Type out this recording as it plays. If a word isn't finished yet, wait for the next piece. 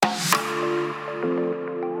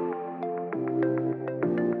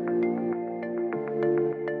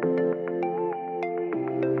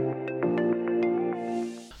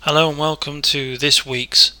Hello and welcome to this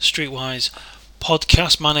week's Streetwise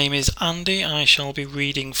podcast. My name is Andy. I shall be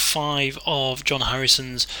reading 5 of John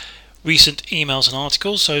Harrison's recent emails and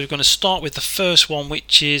articles. So we're going to start with the first one,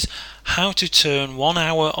 which is how to turn 1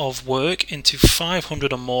 hour of work into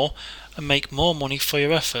 500 or more and make more money for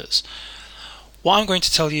your efforts. What I'm going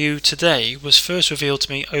to tell you today was first revealed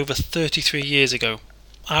to me over 33 years ago.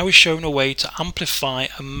 I was shown a way to amplify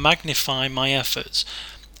and magnify my efforts.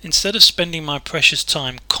 Instead of spending my precious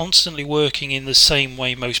time constantly working in the same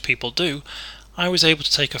way most people do, I was able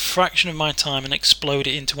to take a fraction of my time and explode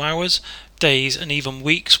it into hours, days, and even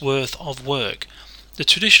weeks worth of work. The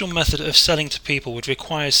traditional method of selling to people would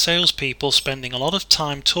require salespeople spending a lot of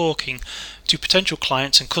time talking to potential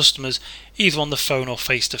clients and customers either on the phone or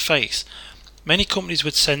face to face. Many companies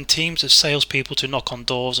would send teams of salespeople to knock on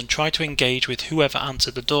doors and try to engage with whoever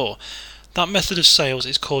answered the door. That method of sales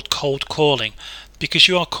is called cold calling, because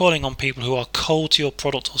you are calling on people who are cold to your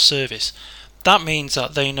product or service. That means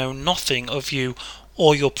that they know nothing of you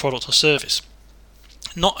or your product or service.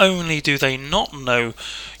 Not only do they not know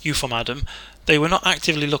you from Adam, they were not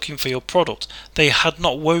actively looking for your product. They had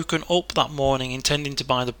not woken up that morning intending to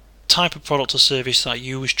buy the type of product or service that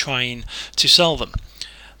you was trying to sell them.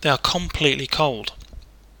 They are completely cold.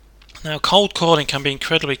 Now, cold calling can be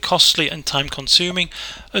incredibly costly and time consuming,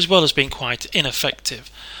 as well as being quite ineffective.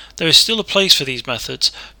 There is still a place for these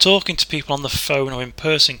methods. Talking to people on the phone or in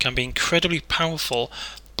person can be incredibly powerful,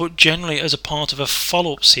 but generally as a part of a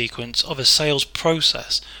follow-up sequence of a sales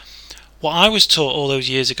process. What I was taught all those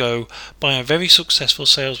years ago by a very successful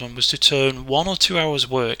salesman was to turn 1 or 2 hours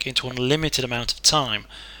work into an unlimited amount of time.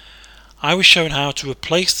 I was shown how to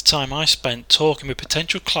replace the time I spent talking with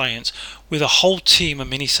potential clients with a whole team of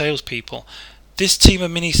mini salespeople. This team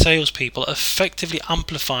of mini salespeople effectively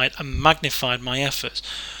amplified and magnified my efforts.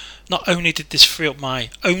 Not only did this free up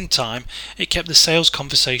my own time, it kept the sales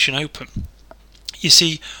conversation open. You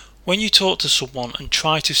see, when you talk to someone and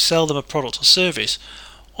try to sell them a product or service,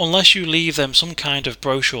 unless you leave them some kind of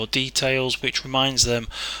brochure or details which reminds them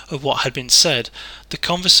of what had been said, the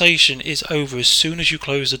conversation is over as soon as you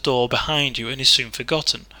close the door behind you and is soon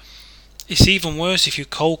forgotten. It's even worse if you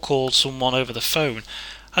cold call someone over the phone.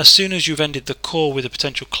 As soon as you've ended the call with a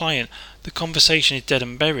potential client, the conversation is dead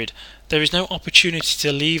and buried. There is no opportunity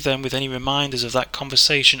to leave them with any reminders of that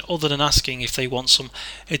conversation other than asking if they want some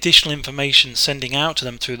additional information sending out to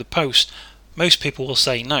them through the post. Most people will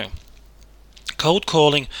say no. Cold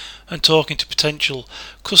calling and talking to potential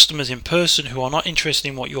customers in person who are not interested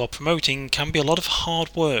in what you are promoting can be a lot of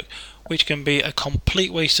hard work, which can be a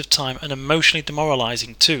complete waste of time and emotionally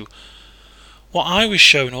demoralizing too. What I was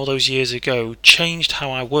shown all those years ago changed how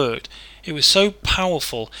I worked. It was so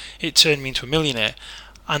powerful it turned me into a millionaire,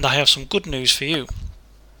 and I have some good news for you.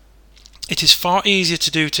 It is far easier to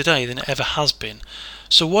do today than it ever has been.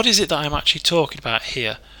 So what is it that I'm actually talking about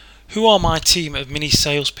here? Who are my team of mini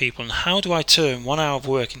salespeople, and how do I turn 1 hour of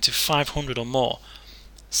work into 500 or more?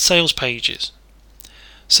 Sales pages.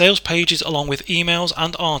 Sales pages along with emails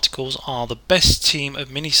and articles are the best team of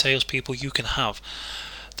mini salespeople you can have.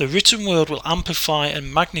 The written word will amplify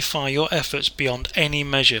and magnify your efforts beyond any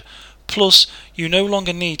measure. Plus, you no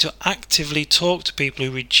longer need to actively talk to people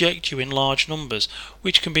who reject you in large numbers,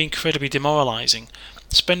 which can be incredibly demoralizing.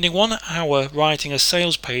 Spending 1 hour writing a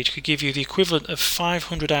sales page could give you the equivalent of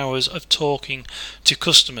 500 hours of talking to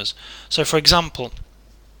customers. So for example,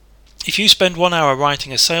 if you spend 1 hour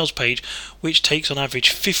writing a sales page, which takes on average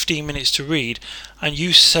 15 minutes to read, and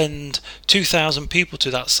you send 2,000 people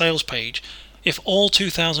to that sales page, if all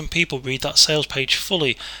 2,000 people read that sales page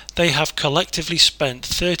fully, they have collectively spent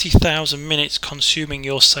 30,000 minutes consuming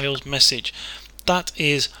your sales message. That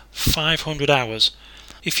is 500 hours.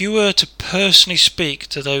 If you were to personally speak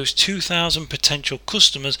to those 2,000 potential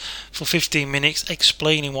customers for 15 minutes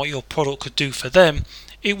explaining what your product could do for them,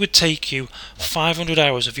 it would take you 500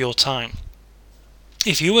 hours of your time.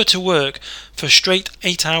 If you were to work for straight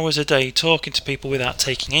 8 hours a day talking to people without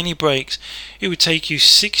taking any breaks, it would take you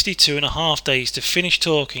 62.5 days to finish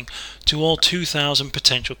talking to all 2,000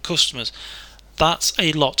 potential customers. That's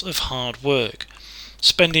a lot of hard work.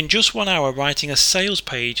 Spending just 1 hour writing a sales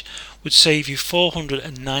page would save you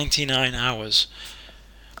 499 hours.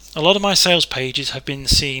 A lot of my sales pages have been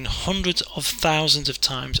seen hundreds of thousands of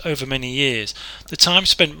times over many years. The time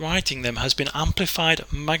spent writing them has been amplified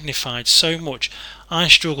and magnified so much I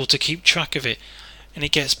struggle to keep track of it, and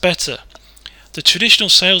it gets better. The traditional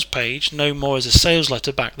sales page, known more as a sales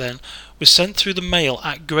letter back then, was sent through the mail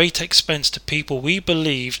at great expense to people we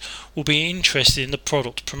believed would be interested in the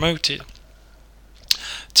product promoted.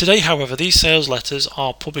 Today, however, these sales letters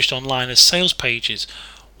are published online as sales pages.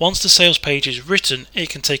 Once the sales page is written, it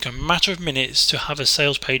can take a matter of minutes to have a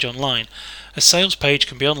sales page online. A sales page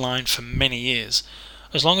can be online for many years.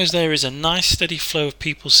 As long as there is a nice steady flow of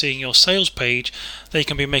people seeing your sales page, they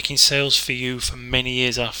can be making sales for you for many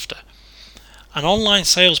years after. An online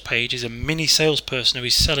sales page is a mini salesperson who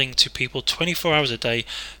is selling to people 24 hours a day,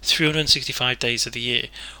 365 days of the year.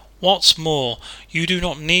 What's more, you do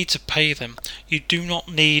not need to pay them.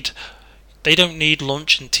 They don't need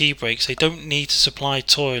lunch and tea breaks, they don't need to supply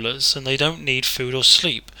toilets, and they don't need food or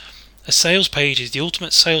sleep. A sales page is the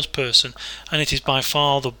ultimate salesperson, and it is by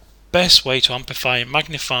far the best way to amplify and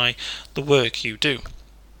magnify the work you do.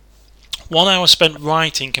 1 hour spent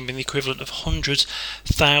writing can be the equivalent of hundreds,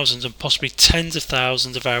 thousands, and possibly tens of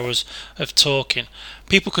thousands of hours of talking.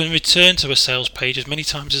 People can return to a sales page as many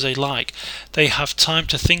times as they like. They have time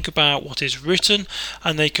to think about what is written,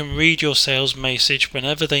 and they can read your sales message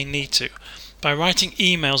whenever they need to. By writing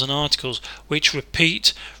emails and articles which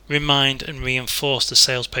repeat, remind, and reinforce the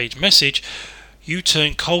sales page message, you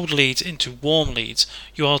turn cold leads into warm leads.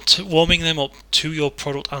 You are warming them up to your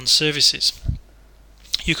product and services.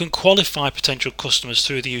 You can qualify potential customers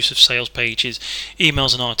through the use of sales pages,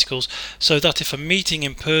 emails and articles, so that if a meeting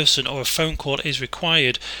in person or a phone call is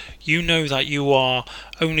required, you know that you are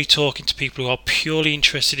only talking to people who are purely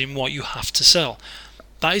interested in what you have to sell.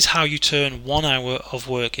 That is how you turn 1 hour of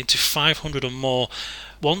work into 500 or more.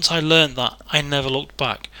 Once I learned that, I never looked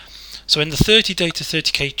back. So in the 30 Day to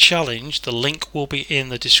 30K Challenge, the link will be in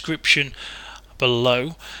the description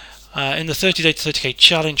below. In the 30 Day to 30K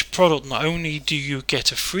Challenge product, not only do you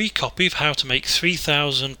get a free copy of how to make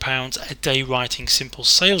 £3,000 a day writing simple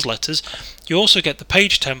sales letters, you also get the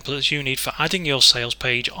page templates you need for adding your sales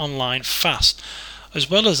page online fast. As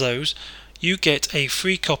well as those, you get a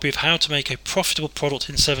free copy of how to make a profitable product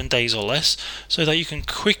in 7 days or less, so that you can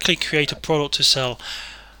quickly create a product to sell,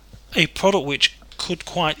 a product which could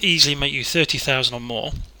quite easily make you 30,000 or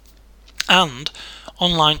more, and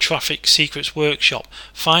Online Traffic Secrets Workshop,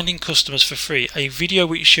 Finding Customers for Free, a video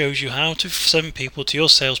which shows you how to send people to your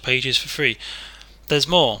sales pages for free. There's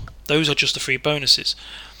more, those are just the free bonuses.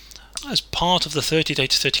 As part of the 30 Day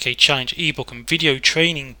to 30K Challenge ebook and video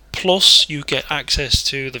training plus, you get access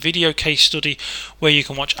to the video case study where you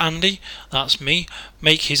can watch Andy, that's me,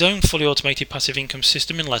 make his own fully automated passive income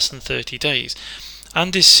system in less than 30 days.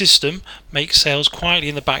 Andy's system makes sales quietly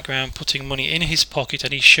in the background, putting money in his pocket,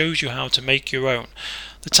 and he shows you how to make your own.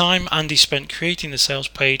 The time Andy spent creating the sales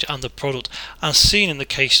page and the product, as seen in the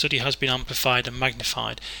case study, has been amplified and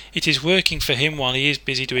magnified. It is working for him while he is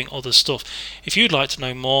busy doing other stuff. If you'd like to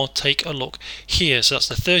know more, take a look here. So that's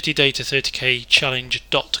the 30 Day to 30K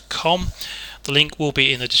Challenge.com. The link will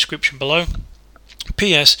be in the description below.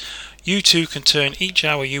 P.S. You too can turn each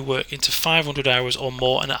hour you work into 500 hours or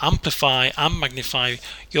more and amplify and magnify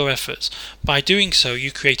your efforts. By doing so,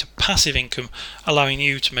 you create a passive income, allowing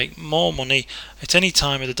you to make more money at any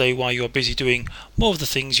time of the day while you are busy doing more of the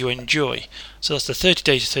things you enjoy. So that's the 30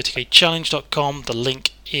 Day to 30K Challenge.com. The link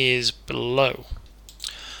is below.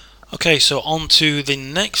 Okay, so on to the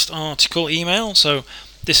next article email. So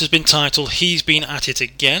this has been titled, He's Been At It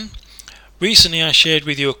Again. Recently I shared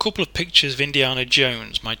with you a couple of pictures of Indiana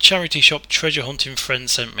Jones, my charity shop treasure hunting friend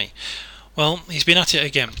sent me. Well, he's been at it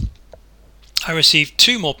again. I received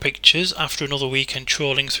 2 more pictures after another weekend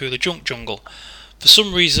trawling through the junk jungle. For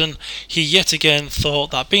some reason, he yet again thought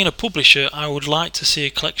that being a publisher, I would like to see a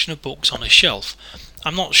collection of books on a shelf.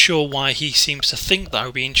 I'm not sure why he seems to think that I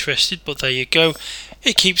would be interested, but there you go,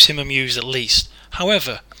 it keeps him amused at least.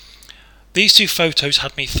 However, these 2 photos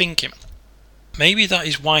had me thinking. Maybe that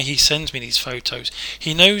is why he sends me these photos.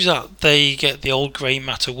 He knows that they get the old grey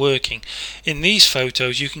matter working. In these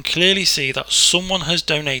photos you can clearly see that someone has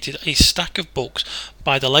donated a stack of books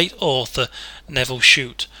by the late author Nevil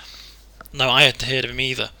Shute. No, I hadn't heard of him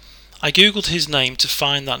either. I googled his name to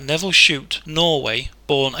find that Nevil Shute, Norway,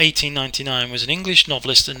 born 1899, was an English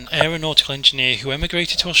novelist and aeronautical engineer who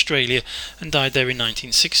emigrated to Australia and died there in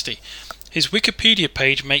 1960. His Wikipedia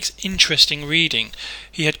page makes interesting reading.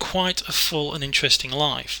 He had quite a full and interesting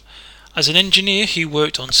life. As an engineer, he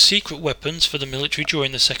worked on secret weapons for the military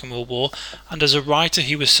during the Second World War, and as a writer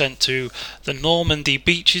he was sent to the Normandy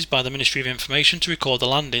beaches by the Ministry of Information to record the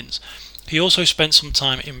landings. He also spent some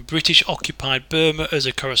time in British-occupied Burma as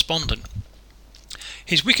a correspondent.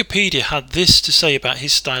 His Wikipedia had this to say about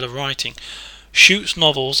his style of writing. Shute's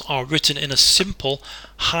novels are written in a simple,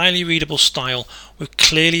 highly readable style with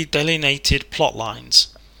clearly delineated plot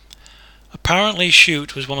lines. Apparently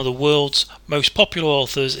Shute was one of the world's most popular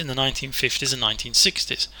authors in the 1950s and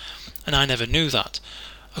 1960s, and I never knew that.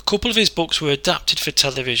 A couple of his books were adapted for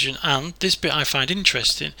television, and, this bit I find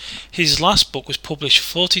interesting, his last book was published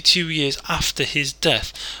 42 years after his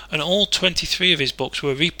death, and all 23 of his books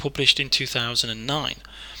were republished in 2009.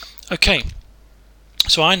 Okay,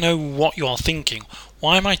 so I know what you are thinking.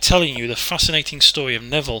 Why am I telling you the fascinating story of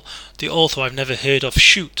Neville, the author I've never heard of?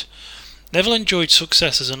 Shoot! Neville enjoyed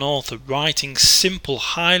success as an author, writing simple,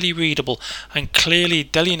 highly readable and clearly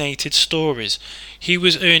delineated stories. He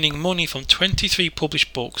was earning money from 23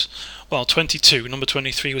 published books, well 22, number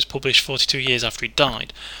 23 was published 42 years after he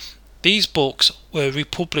died. These books were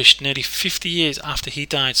republished nearly 50 years after he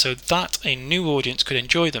died so that a new audience could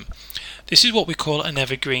enjoy them. This is what we call an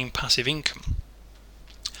evergreen passive income.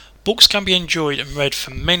 Books can be enjoyed and read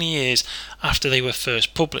for many years after they were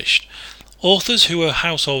first published. Authors who were a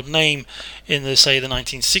household name in the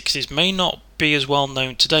 1960s may not be as well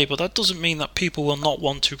known today, but that doesn't mean that people will not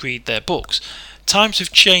want to read their books. Times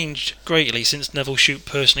have changed greatly since Neville Shute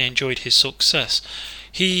personally enjoyed his success.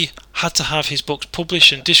 He had to have his books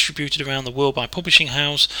published and distributed around the world by publishing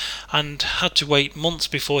house, and had to wait months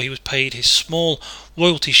before he was paid his small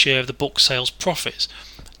royalty share of the book sales profits.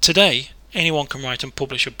 Today, anyone can write and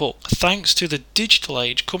publish a book. Thanks to the digital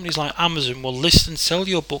age, companies like Amazon will list and sell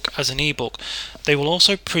your book as an ebook. They will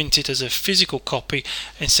also print it as a physical copy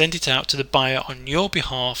and send it out to the buyer on your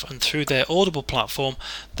behalf, and through their Audible platform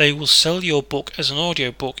they will sell your book as an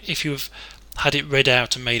audiobook if you have had it read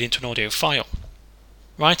out and made into an audio file.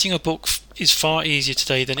 Writing a book is far easier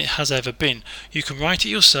today than it has ever been. You can write it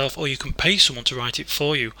yourself, or you can pay someone to write it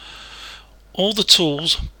for you. All the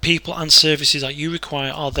tools, people and services that you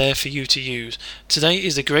require are there for you to use. Today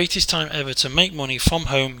is the greatest time ever to make money from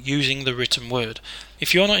home using the written word.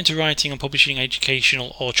 If you're not into writing and publishing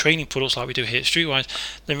educational or training products like we do here at Streetwise,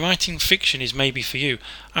 then writing fiction is maybe for you.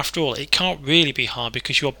 After all, it can't really be hard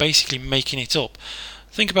because you're basically making it up.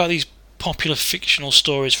 Think about these popular fictional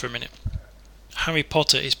stories for a minute. Harry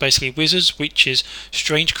Potter is basically wizards, witches,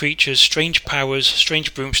 strange creatures, strange powers,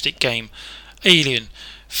 strange broomstick game. Alien,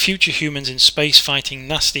 future humans in space fighting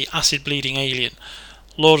nasty acid-bleeding alien.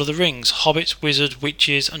 Lord of the Rings, hobbits, wizards,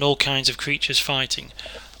 witches and all kinds of creatures fighting.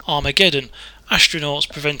 Armageddon, astronauts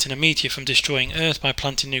preventing a meteor from destroying Earth by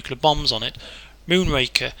planting nuclear bombs on it.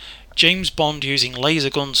 Moonraker, James Bond using laser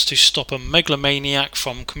guns to stop a megalomaniac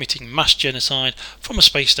from committing mass genocide from a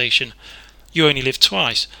space station. You Only Live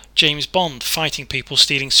Twice, James Bond fighting people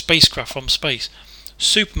stealing spacecraft from space.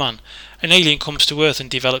 Superman, an alien comes to Earth and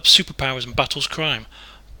develops superpowers and battles crime.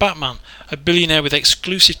 Batman, a billionaire with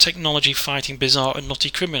exclusive technology fighting bizarre and nutty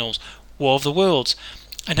criminals. War of the Worlds,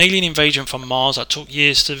 an alien invasion from Mars that took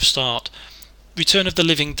years to start. Return of the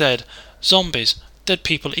Living Dead, zombies, dead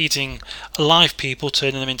people eating alive people,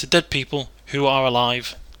 turning them into dead people who are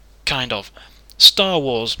alive, kind of. Star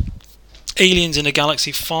Wars, aliens in a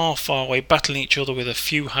galaxy far, far away battling each other with a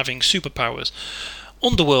few having superpowers.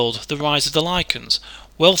 Underworld, the rise of the Lycans,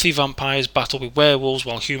 wealthy vampires battle with werewolves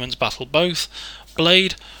while humans battle both.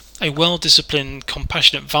 Blade, a well-disciplined,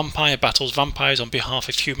 compassionate vampire battles vampires on behalf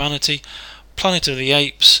of humanity. Planet of the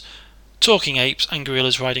Apes, talking apes and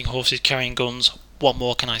gorillas riding horses carrying guns. What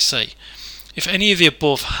more can I say? If any of the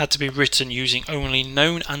above had to be written using only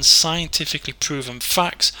known and scientifically proven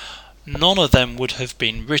facts, none of them would have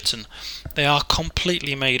been written. They are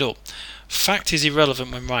completely made up. Fact is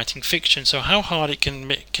irrelevant when writing fiction, so how hard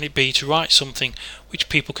can it be to write something which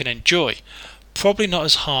people can enjoy? Probably not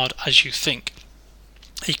as hard as you think.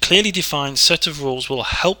 A clearly defined set of rules will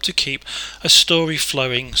help to keep a story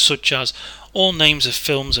flowing, such as all names of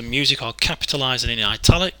films and music are capitalised and in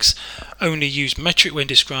italics, only use metric when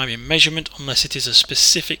describing measurement unless it is a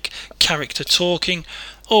specific character talking,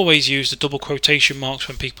 always use the double quotation marks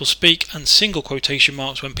when people speak and single quotation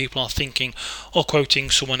marks when people are thinking or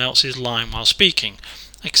quoting someone else's line while speaking,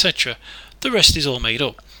 etc. The rest is all made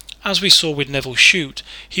up. As we saw with Neville Shute,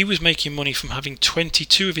 he was making money from having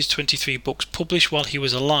 22 of his 23 books published while he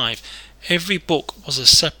was alive. Every book was a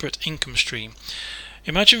separate income stream.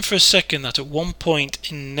 Imagine for a second that at one point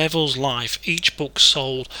in Neville's life, each book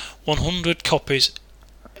sold 100 copies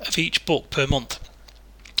of each book per month.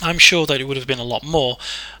 I'm sure that it would have been a lot more,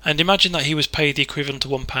 and imagine that he was paid the equivalent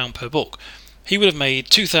of £1 per book. He would have made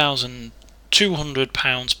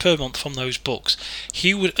 £2,200 per month from those books.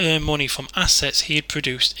 He would earn money from assets he had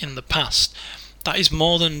produced in the past. That is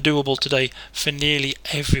more than doable today for nearly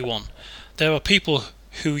everyone. There are people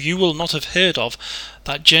who you will not have heard of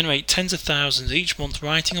that generate tens of thousands each month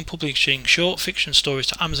writing and publishing short fiction stories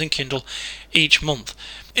to Amazon Kindle each month.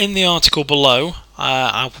 In the article below,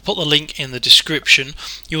 I'll put the link in the description,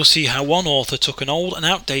 you will see how one author took an old and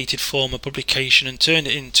outdated form of publication and turned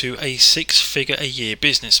it into a 6-figure a year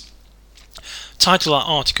business. Title of that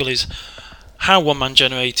article is how one man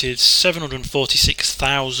generated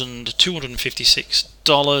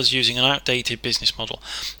 $746,256 using an outdated business model.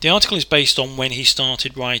 The article is based on when he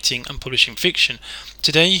started writing and publishing fiction.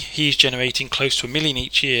 Today he is generating close to $1 million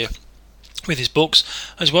each year with his books,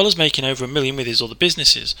 as well as making over $1 million with his other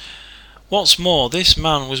businesses. What's more, this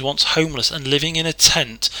man was once homeless and living in a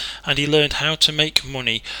tent, and he learned how to make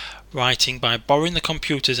money writing by borrowing the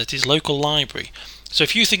computers at his local library. So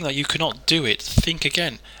if you think that you cannot do it, think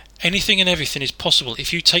again. Anything and everything is possible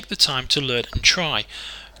if you take the time to learn and try.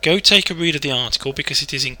 Go take a read of the article because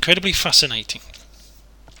it is incredibly fascinating.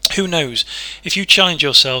 Who knows, if you challenge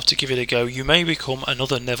yourself to give it a go, you may become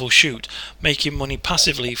another Neville Shute, making money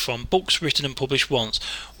passively from books written and published once,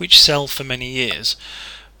 which sell for many years.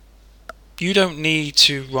 You don't need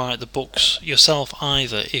to write the books yourself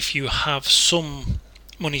either. If you have some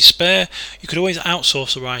money spare, you could always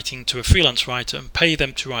outsource the writing to a freelance writer and pay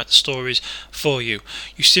them to write the stories for you.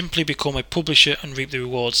 You simply become a publisher and reap the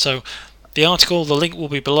rewards. So the article, the link will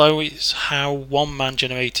be below. It's how one man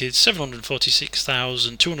generated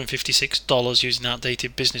 $746,256 using an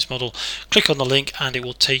outdated business model. Click on the link and it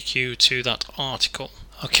will take you to that article.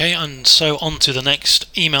 Okay, and so on to the next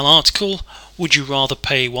email article. Would you rather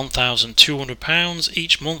pay £1,200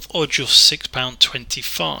 each month or just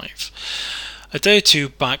 £6.25? A day or two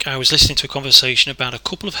back I was listening to a conversation about a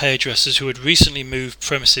couple of hairdressers who had recently moved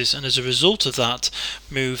premises, and as a result of that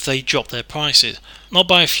move they dropped their prices, not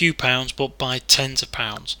by a few pounds but by tens of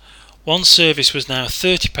pounds. One service was now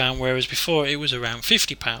 £30 whereas before it was around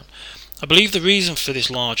 £50. I believe the reason for this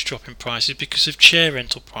large drop in price is because of chair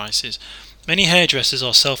rental prices. Many hairdressers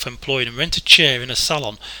are self-employed and rent a chair in a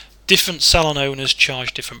salon. Different salon owners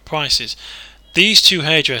charge different prices. These two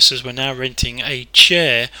hairdressers were now renting a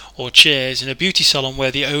chair or chairs in a beauty salon where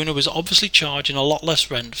the owner was obviously charging a lot less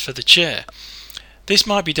rent for the chair. This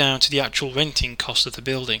might be down to the actual renting cost of the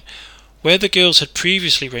building. Where the girls had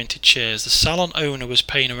previously rented chairs, the salon owner was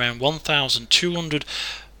paying around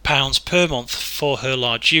 £1,200 per month for her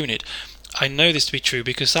large unit. I know this to be true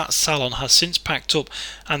because that salon has since packed up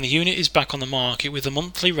and the unit is back on the market with a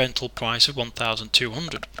monthly rental price of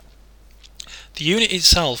 £1,200. The unit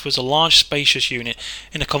itself was a large spacious unit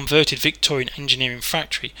in a converted Victorian engineering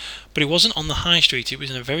factory, but it wasn't on the high street, it was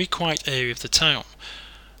in a very quiet area of the town.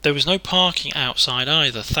 There was no parking outside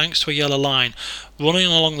either, thanks to a yellow line running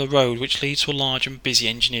along the road which leads to a large and busy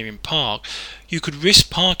engineering park. You could risk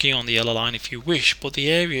parking on the yellow line if you wish, but the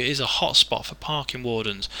area is a hot spot for parking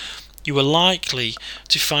wardens. You were likely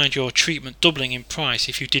to find your treatment doubling in price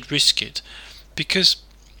if you did risk it, because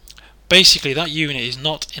basically that unit is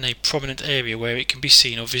not in a prominent area where it can be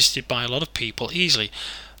seen or visited by a lot of people easily.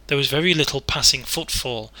 There was very little passing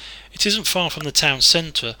footfall. It isn't far from the town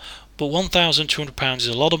centre, but £1,200 is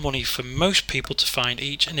a lot of money for most people to find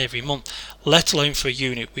each and every month, let alone for a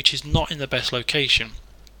unit which is not in the best location.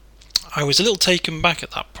 I was a little taken back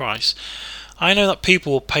at that price. I know that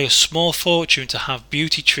people will pay a small fortune to have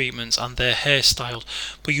beauty treatments and their hair styled,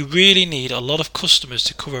 but you really need a lot of customers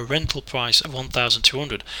to cover a rental price of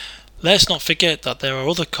 £1,200. Let's not forget that there are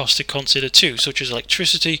other costs to consider too, such as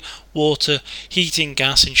electricity, water, heating,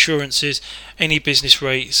 gas, insurances, any business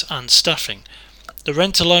rates and staffing. The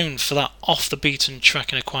rent alone for that off the beaten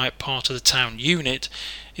track in a quiet part of the town unit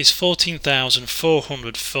is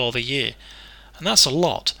 £14,400 for the year, and that's a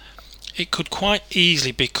lot. It could quite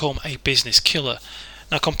easily become a business killer.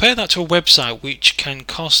 Now compare that to a website which can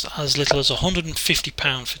cost as little as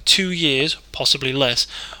 £150 for 2 years, possibly less,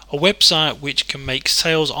 a website which can make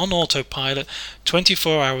sales on autopilot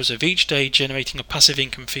 24 hours of each day, generating a passive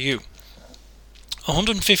income for you.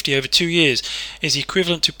 £150 over 2 years is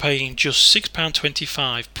equivalent to paying just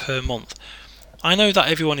 £6.25 per month. I know that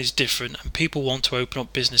everyone is different and people want to open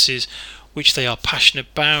up businesses which they are passionate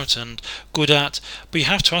about and good at, but you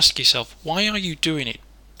have to ask yourself, why are you doing it?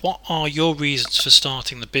 What are your reasons for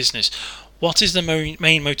starting the business? What is the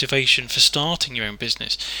main motivation for starting your own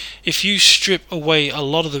business? If you strip away a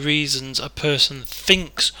lot of the reasons a person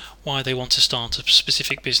thinks why they want to start a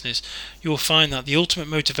specific business, you will find that the ultimate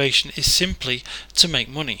motivation is simply to make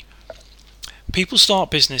money. People start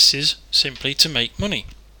businesses simply to make money.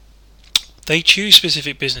 They choose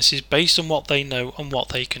specific businesses based on what they know and what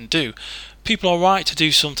they can do. People are right to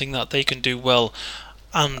do something that they can do well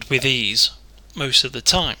and with ease most of the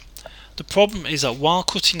time. The problem is that while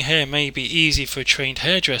cutting hair may be easy for a trained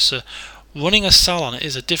hairdresser, running a salon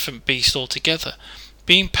is a different beast altogether.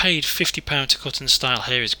 Being paid £50 to cut and style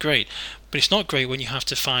hair is great, but it's not great when you have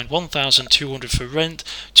to find £1,200 for rent,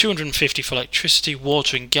 £250 for electricity,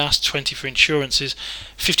 water and gas, £20 for insurances,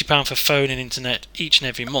 £50 for phone and internet each and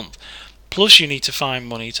every month. Plus you need to find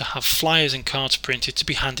money to have flyers and cards printed to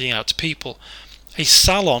be handing out to people. A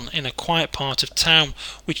salon in a quiet part of town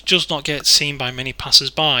which does not get seen by many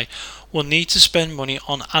passers-by will need to spend money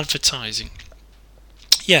on advertising.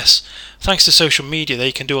 Yes, thanks to social media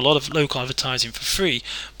they can do a lot of local advertising for free,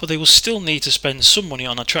 but they will still need to spend some money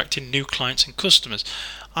on attracting new clients and customers.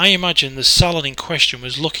 I imagine the salon in question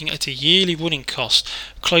was looking at a yearly running cost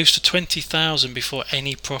close to $20,000 before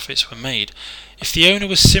any profits were made. If the owner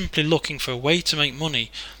was simply looking for a way to make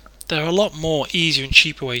money, there are a lot more easier and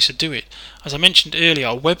cheaper ways to do it. As I mentioned earlier,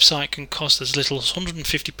 a website can cost as little as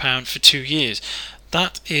 £150 for 2 years.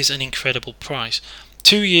 That is an incredible price.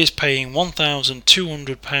 2 years paying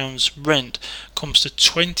 £1,200 rent comes to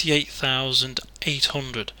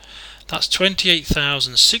 £28,800. That's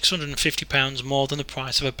 £28,650 more than the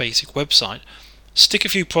price of a basic website. Stick a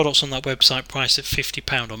few products on that website priced at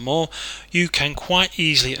 £50 or more, you can quite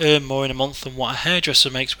easily earn more in a month than what a hairdresser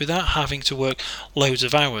makes without having to work loads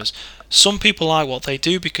of hours. Some people like what they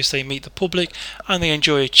do because they meet the public and they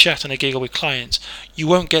enjoy a chat and a giggle with clients. You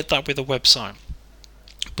won't get that with a website.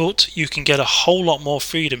 But you can get a whole lot more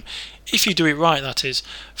freedom if you do it right, that is.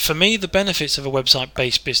 For me, the benefits of a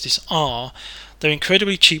website-based business are they're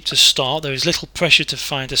incredibly cheap to start, there is little pressure to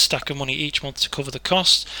find a stack of money each month to cover the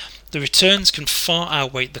costs, the returns can far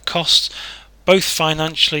outweigh the costs, both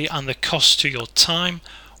financially and the cost to your time.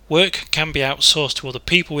 Work can be outsourced to other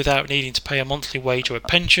people without needing to pay a monthly wage or a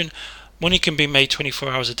pension. Money can be made 24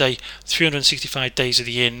 hours a day, 365 days of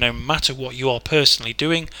the year, no matter what you are personally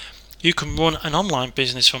doing. You can run an online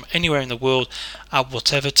business from anywhere in the world at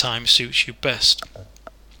whatever time suits you best.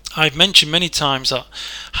 I've mentioned many times that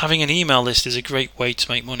having an email list is a great way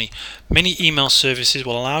to make money. Many email services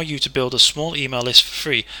will allow you to build a small email list for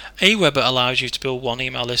free. Aweber allows you to build one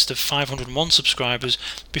email list of 501 subscribers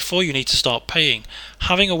before you need to start paying.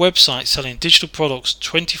 Having a website selling digital products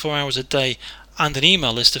 24 hours a day and an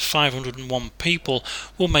email list of 501 people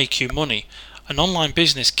will make you money. An online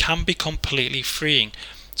business can be completely freeing.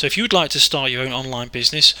 So if you'd like to start your own online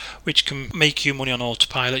business which can make you money on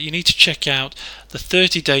autopilot, you need to check out the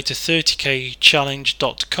 30day to 30k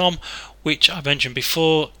challenge.com, which I mentioned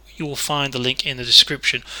before. You will find the link in the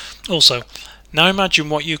description. Also, now imagine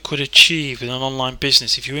what you could achieve with an online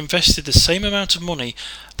business if you invested the same amount of money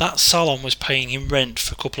that salon was paying in rent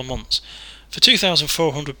for a couple of months. For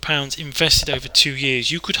 £2,400 invested over 2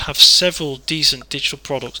 years, you could have several decent digital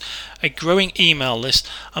products, a growing email list,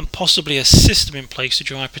 and possibly a system in place to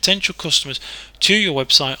drive potential customers to your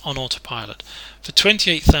website on autopilot. For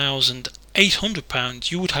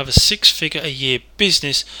 £28,800, you would have a 6-figure a year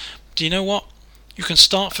business. Do you know what? You can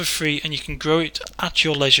start for free and you can grow it at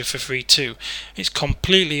your leisure for free too. It's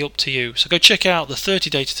completely up to you. So go check out the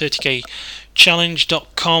 30day to 30k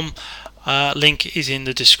challenge.com. Link is in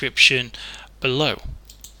the description below.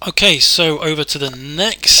 Okay, so over to the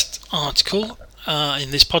next article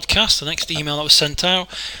in this podcast, the next email that was sent out.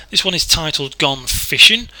 This one is titled Gone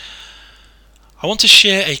Fishing. I want to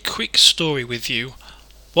share a quick story with you.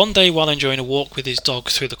 One day while enjoying a walk with his dog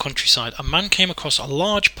through the countryside, a man came across a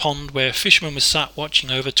large pond where a fisherman was sat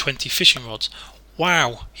watching over 20 fishing rods.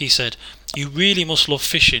 "Wow," he said, "you really must love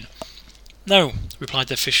fishing." "No," replied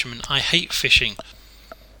the fisherman, "I hate fishing."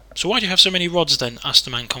 "So why do you have so many rods then?" asked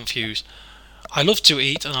the man, confused. "I love to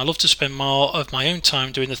eat and I love to spend more of my own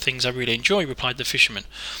time doing the things I really enjoy," replied the fisherman.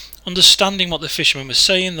 Understanding what the fisherman was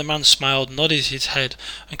saying, the man smiled, nodded his head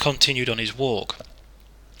and continued on his walk.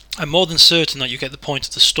 I'm more than certain that you get the point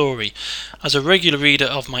of the story. As a regular reader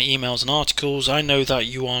of my emails and articles, I know that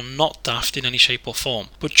you are not daft in any shape or form.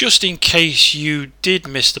 But just in case you did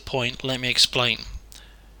miss the point, let me explain.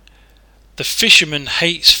 The fisherman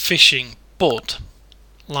hates fishing, but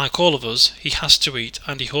like all of us, he has to eat,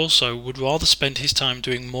 and he also would rather spend his time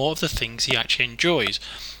doing more of the things he actually enjoys.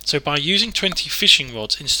 So by using 20 fishing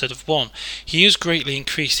rods instead of one, he has greatly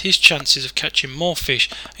increased his chances of catching more fish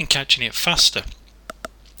and catching it faster.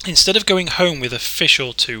 Instead of going home with a fish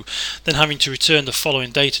or two, then having to return the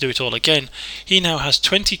following day to do it all again, he now has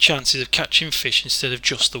 20 chances of catching fish instead of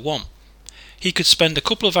just the one. He could spend a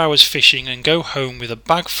couple of hours fishing and go home with a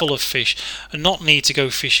bag full of fish and not need to go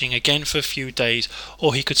fishing again for a few days,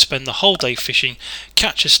 or he could spend the whole day fishing,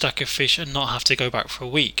 catch a stack of fish and not have to go back for a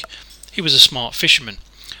week. He was a smart fisherman.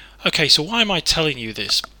 Okay, so why am I telling you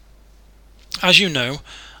this? As you know,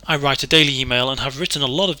 I write a daily email and have written a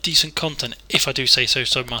lot of decent content, if I do say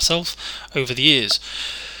so myself, over the years.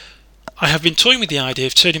 I have been toying with the idea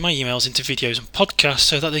of turning my emails into videos and podcasts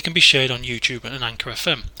so that they can be shared on YouTube and Anchor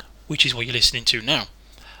FM, which is what you're listening to now.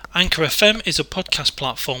 Anchor FM is a podcast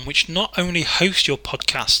platform which not only hosts your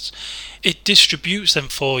podcasts, it distributes them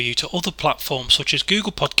for you to other platforms such as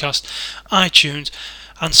Google Podcasts, iTunes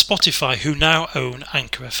and Spotify, who now own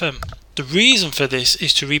Anchor FM. The reason for this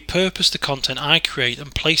is to repurpose the content I create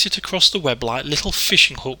and place it across the web like little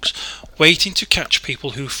fishing hooks waiting to catch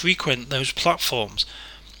people who frequent those platforms.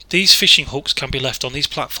 These fishing hooks can be left on these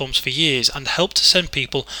platforms for years and help to send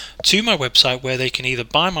people to my website where they can either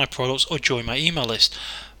buy my products or join my email list.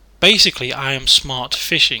 Basically, I am smart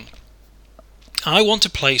fishing. I want to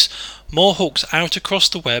place more hooks out across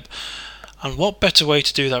the web, and what better way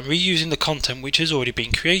to do that than reusing the content which has already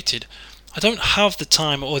been created. I don't have the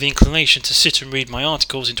time or the inclination to sit and read my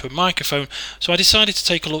articles into a microphone, so I decided to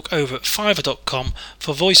take a look over at Fiverr.com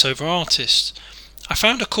for voiceover artists. I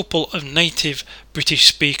found a couple of native British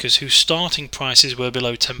speakers whose starting prices were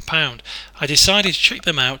below £10. I decided to check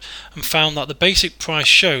them out and found that the basic price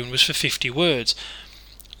shown was for 50 words.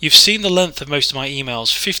 You've seen the length of most of my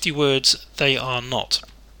emails, 50 words they are not.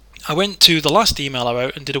 I went to the last email I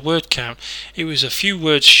wrote and did a word count. It was a few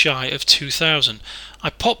words shy of 2,000.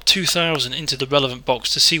 I popped 2,000 into the relevant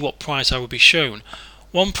box to see what price I would be shown.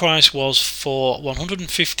 One price was for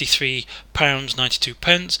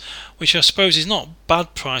 £153.92, which I suppose is not a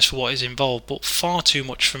bad price for what is involved, but far too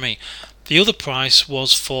much for me. The other price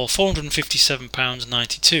was for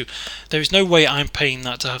 £457.92. There is no way I'm paying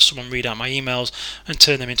that to have someone read out my emails and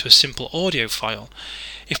turn them into a simple audio file.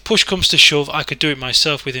 If push comes to shove, I could do it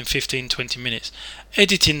myself within 15-20 minutes.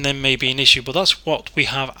 Editing them may be an issue, but that's what we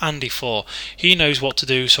have Andy for. He knows what to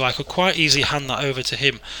do, so I could quite easily hand that over to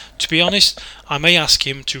him. To be honest, I may ask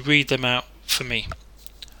him to read them out for me,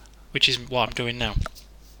 which is what I'm doing now.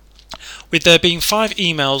 With there being 5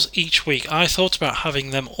 emails each week, I thought about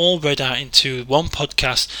having them all read out into one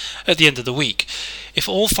podcast at the end of the week. If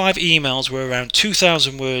all 5 emails were around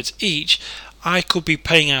 2,000 words each, I could be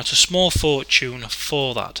paying out a small fortune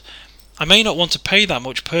for that. I may not want to pay that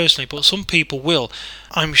much personally, but some people will.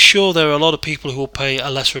 I'm sure there are a lot of people who will pay a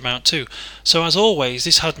lesser amount too. So as always,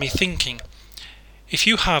 this had me thinking. If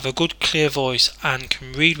you have a good clear voice and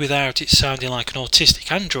can read without it sounding like an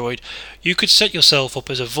autistic android, you could set yourself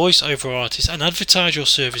up as a voice-over artist and advertise your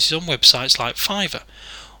services on websites like Fiverr.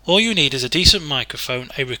 All you need is a decent microphone,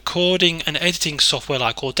 a recording and editing software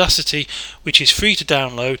like Audacity, which is free to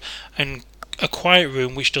download, and a quiet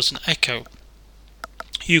room which doesn't echo.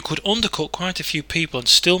 You could undercut quite a few people and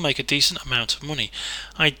still make a decent amount of money.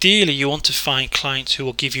 Ideally, you want to find clients who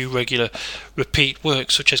will give you regular repeat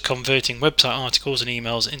work, such as converting website articles and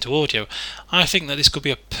emails into audio. I think that this could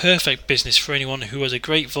be a perfect business for anyone who has a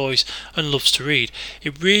great voice and loves to read.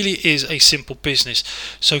 It really is a simple business,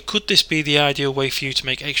 so could this be the ideal way for you to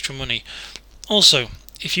make extra money? Also,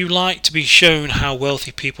 if you like to be shown how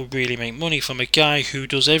wealthy people really make money from a guy who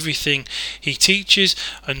does everything he teaches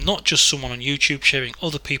and not just someone on YouTube sharing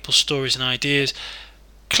other people's stories and ideas,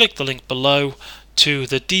 click the link below to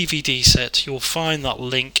the DVD set. You'll find that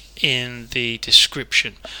link in the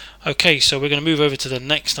description. Okay, so we're going to move over to the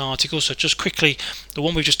next article. So just quickly, the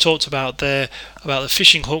one we just talked about there, about the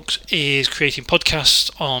fishing hooks, is creating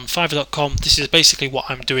podcasts on Fiverr.com. This is basically what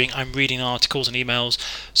I'm doing. I'm reading articles and emails.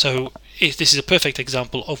 So this is a perfect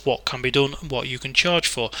example of what can be done and what you can charge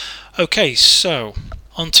for. Okay, so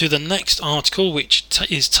on to the next article, which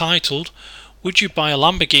is titled, "Would you buy a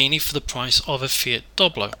Lamborghini for the price of a Fiat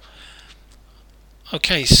Doblo?"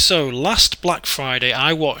 Okay, so last Black Friday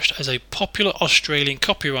I watched as a popular Australian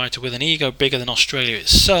copywriter with an ego bigger than Australia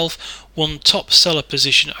itself won top seller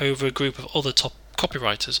position over a group of other top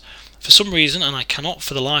copywriters. For some reason, and I cannot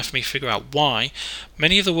for the life of me figure out why,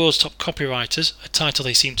 many of the world's top copywriters, a title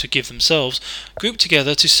they seem to give themselves, grouped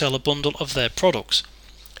together to sell a bundle of their products.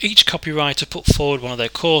 Each copywriter put forward one of their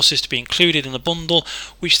courses to be included in the bundle,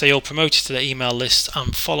 which they all promoted to their email lists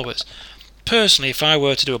and followers. Personally, if I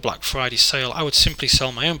were to do a Black Friday sale, I would simply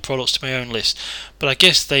sell my own products to my own list, but I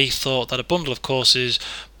guess they thought that a bundle of courses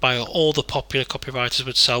by all the popular copywriters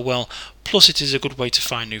would sell well, plus it is a good way to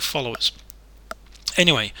find new followers.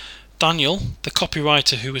 Anyway, Daniel, the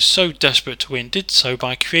copywriter who was so desperate to win, did so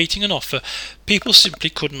by creating an offer people simply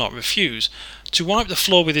could not refuse. To wipe the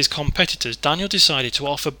floor with his competitors, Daniel decided to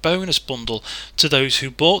offer a bonus bundle to those who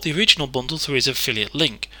bought the original bundle through his affiliate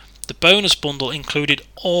link. The bonus bundle included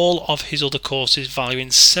all of his other courses valuing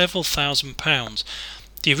several £1,000s.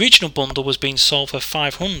 The original bundle was being sold for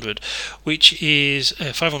 $500, which is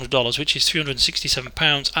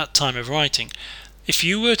 £367 at time of writing. If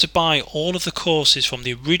you were to buy all of the courses from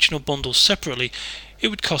the original bundle separately, it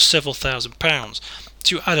would cost several £1,000s.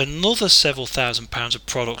 To add another several £1,000s of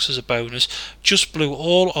products as a bonus just blew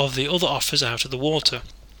all of the other offers out of the water.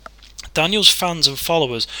 Daniel's fans and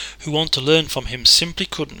followers who want to learn from him simply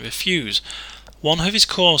couldn't refuse. One of his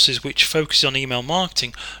courses, which focuses on email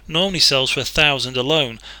marketing, normally sells for $1,000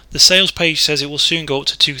 alone. The sales page says it will soon go up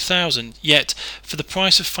to $2,000, yet for the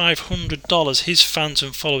price of $500 his fans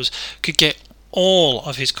and followers could get all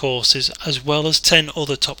of his courses as well as 10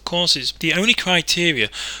 other top courses. The only criteria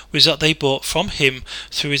was that they bought from him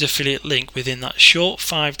through his affiliate link within that short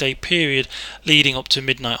 5-day period leading up to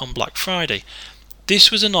midnight on Black Friday.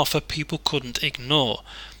 This was an offer people couldn't ignore.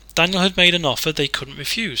 Daniel had made an offer they couldn't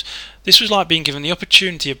refuse. This was like being given the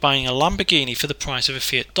opportunity of buying a Lamborghini for the price of a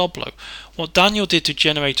Fiat Doblo. What Daniel did to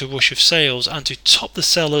generate a rush of sales and to top the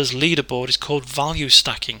seller's leaderboard is called value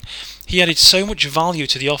stacking. He added so much value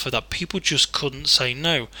to the offer that people just couldn't say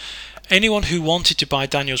no. Anyone who wanted to buy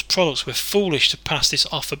Daniel's products were foolish to pass this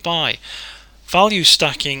offer by. Value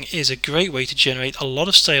stacking is a great way to generate a lot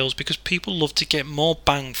of sales because people love to get more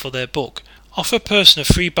bang for their buck. Offer a person a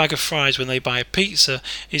free bag of fries when they buy a pizza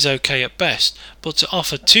is okay at best, but to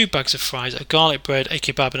offer 2 bags of fries, a garlic bread, a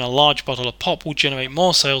kebab and a large bottle of pop will generate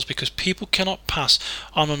more sales because people cannot pass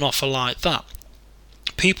on an offer like that.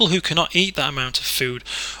 People who cannot eat that amount of food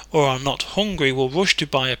or are not hungry will rush to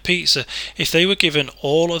buy a pizza if they were given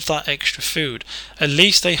all of that extra food. At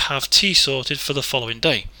least they have tea sorted for the following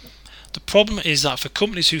day. The problem is that for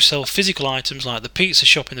companies who sell physical items like the pizza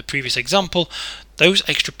shop in the previous example, those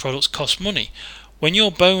extra products cost money. When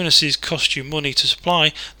your bonuses cost you money to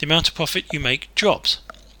supply, the amount of profit you make drops.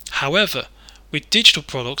 However, with digital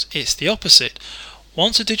products, it's the opposite.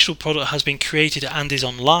 Once a digital product has been created and is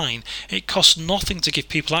online, it costs nothing to give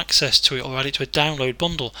people access to it or add it to a download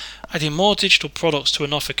bundle. Adding more digital products to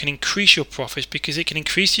an offer can increase your profits because it can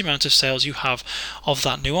increase the amount of sales you have of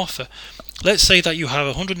that new offer. Let's say that you have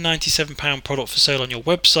a £197 product for sale on your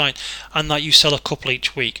website and that you sell a couple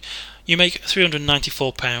each week. You make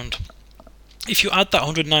 £394. If you add that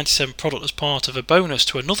 197 product as part of a bonus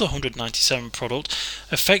to another 197 product,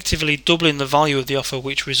 effectively doubling the value of the offer,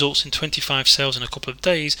 which results in 25 sales in a couple of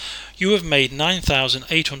days, you have made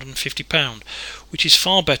 £9,850, which is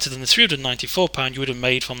far better than the £394 you would have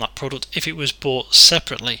made from that product if it was bought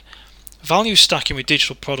separately. Value stacking with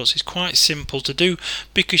digital products is quite simple to do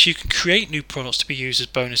because you can create new products to be used as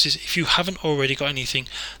bonuses if you haven't already got anything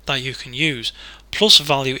that you can use. Plus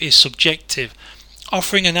value is subjective.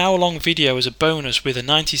 Offering an hour-long video as a bonus with a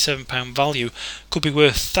 £97 value could be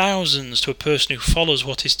worth thousands to a person who follows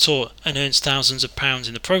what is taught and earns thousands of pounds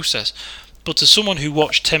in the process. But to someone who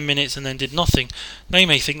watched 10 minutes and then did nothing, they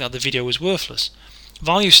may think that the video was worthless.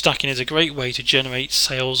 Value stacking is a great way to generate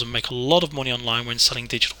sales and make a lot of money online when selling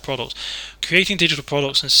digital products. Creating digital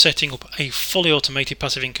products and setting up a fully automated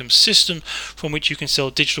passive income system from which you can sell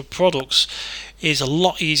digital products is a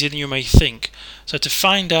lot easier than you may think. So to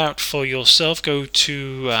find out for yourself, go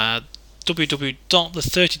to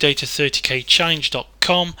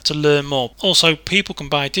www.the30day-to-30kchallenge.com to learn more. Also, people can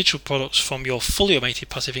buy digital products from your fully automated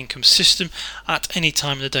passive income system at any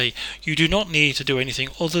time of the day. You do not need to do anything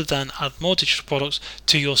other than add more digital products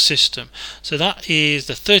to your system. So that is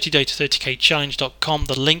the 30day-to-30kchallenge.com.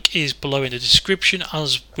 The link is below in the description,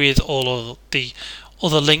 as with all of the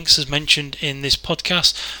other links as mentioned in this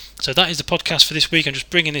podcast. So that is the podcast for this week. I'm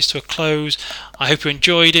just bringing this to a close. I hope you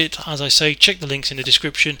enjoyed it. As I say, check the links in the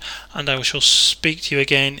description and I shall speak to you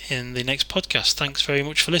again in the next podcast. Thanks very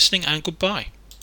much for listening and goodbye.